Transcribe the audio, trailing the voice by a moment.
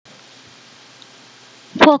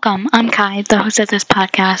Welcome, I'm Kai, the host of this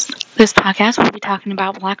podcast. This podcast will be talking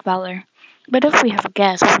about Black Butler. But if we have a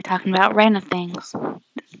guest, we'll be talking about random things.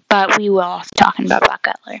 But we will also be talking about Black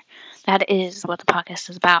Butler. That is what the podcast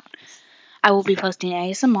is about. I will be posting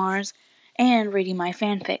ASMRs and reading my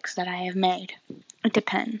fanfics that I have made. It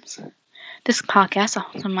depends. This podcast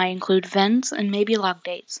also might include events and maybe log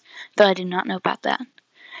dates, though I do not know about that.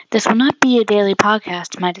 This will not be a daily podcast,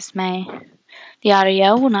 to my dismay. The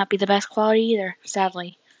audio will not be the best quality either,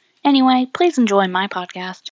 sadly. Anyway, please enjoy my podcast.